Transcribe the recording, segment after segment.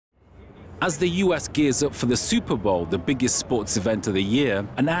As the US gears up for the Super Bowl, the biggest sports event of the year,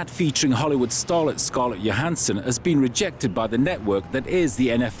 an ad featuring Hollywood starlet Scarlett Johansson has been rejected by the network that is the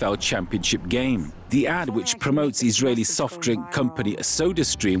NFL championship game. The ad, which promotes Israeli soft drink company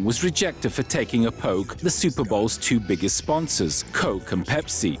SodaStream, was rejected for taking a poke at the Super Bowl's two biggest sponsors, Coke and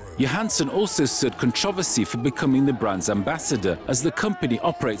Pepsi. Johansson also stirred controversy for becoming the brand's ambassador, as the company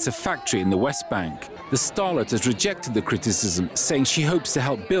operates a factory in the West Bank. The starlet has rejected the criticism, saying she hopes to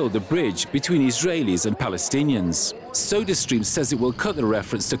help build a bridge between Israelis and Palestinians. SodaStream says it will cut the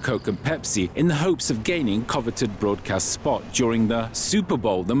reference to Coke and Pepsi in the hopes of gaining coveted broadcast spot during the Super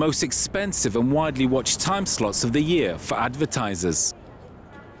Bowl, the most expensive and widely watched time slots of the year for advertisers.